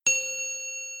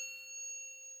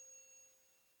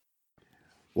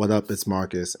What up? It's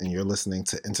Marcus, and you're listening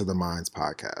to Into the Minds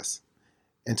podcast.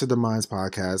 Into the Minds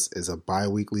podcast is a bi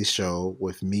weekly show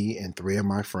with me and three of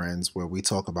my friends where we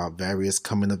talk about various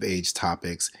coming of age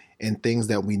topics and things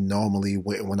that we normally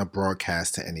wouldn't want to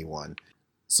broadcast to anyone.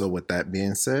 So, with that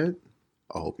being said,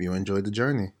 I hope you enjoyed the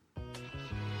journey.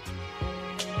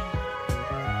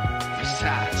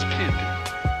 Besides pimping,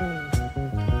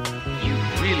 you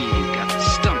really ain't got the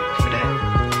stomach for that.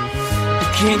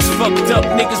 Kings fucked up,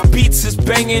 niggas beats is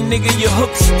banging, nigga, your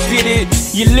hooks did it.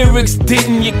 Your lyrics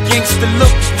didn't, your gangster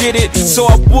look did it. So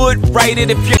I would write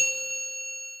it if you.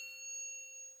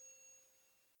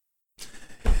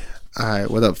 Alright,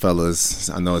 what up,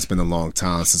 fellas? I know it's been a long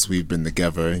time since we've been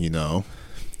together, Why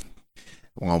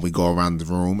don't we go around the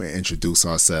room and introduce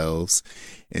ourselves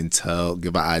and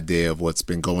give an idea of what's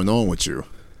been going on with you?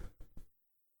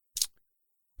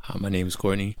 Hi, my name is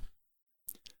Courtney.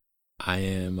 I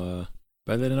am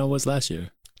better than I was last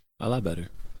year. A lot better.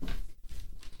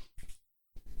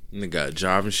 Nigga got a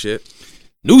job and shit.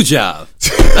 New job.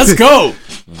 Let's go.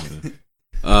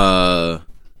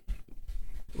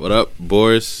 What up,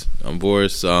 Boris? I'm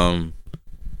Boris. A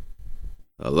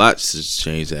lot's has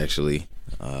changed actually.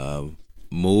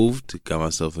 Moved, got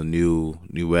myself a new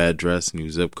address,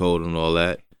 new zip code, and all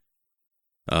that.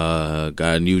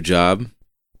 Got a new job,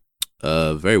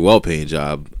 very well paying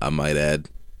job, I might add,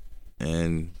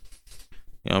 and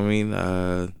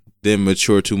didn't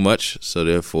mature too much, so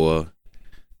therefore,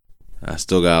 I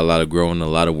still got a lot of growing, a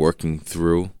lot of working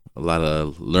through, a lot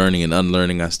of learning and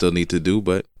unlearning I still need to do,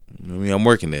 but I'm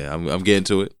working there. I'm getting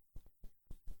to it.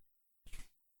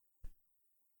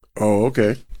 Oh,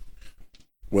 okay.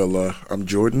 Well, I'm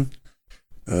Jordan.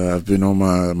 I've been on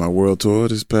my world tour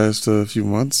this past few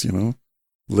months,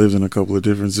 lived in a couple of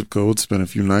different zip codes, spent a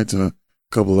few nights in a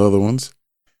couple other ones.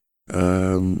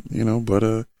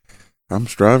 But I'm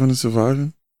striving and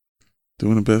surviving,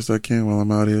 doing the best I can while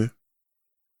I'm out here.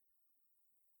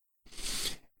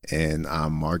 And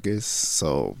I'm Marcus.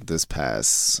 So this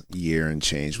past year and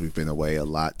change, we've been away. A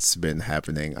lot's been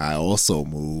happening. I also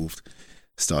moved,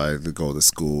 started to go to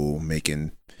school,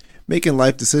 making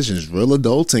life decisions, real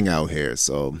adulting out here.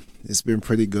 So it's been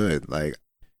pretty good. Like,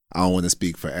 I don't want to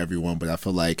speak for everyone, but I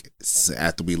feel like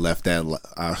after we left that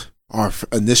our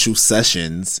initial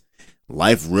sessions,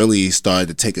 life really started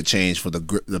to take a change for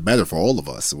the better for all of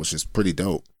us, which is pretty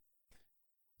dope.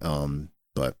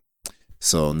 But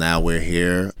so now we're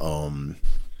here.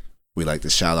 We like to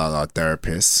shout out our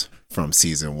therapist from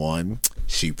season 1.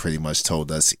 She pretty much told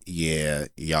us, yeah,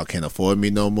 y'all can't afford me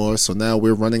no more. So now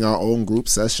we're running our own group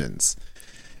sessions,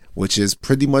 which is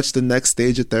pretty much the next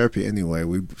stage of therapy anyway.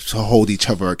 We hold each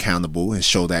other accountable and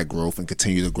show that growth and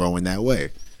continue to grow in that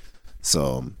way.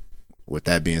 So with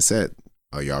that being said,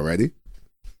 are y'all ready?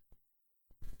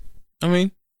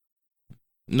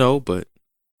 No, but,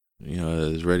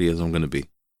 as ready as I'm going to be.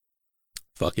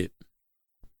 Fuck it.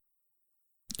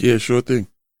 Yeah, sure thing.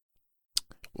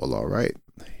 Well, all right.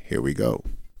 Here we go.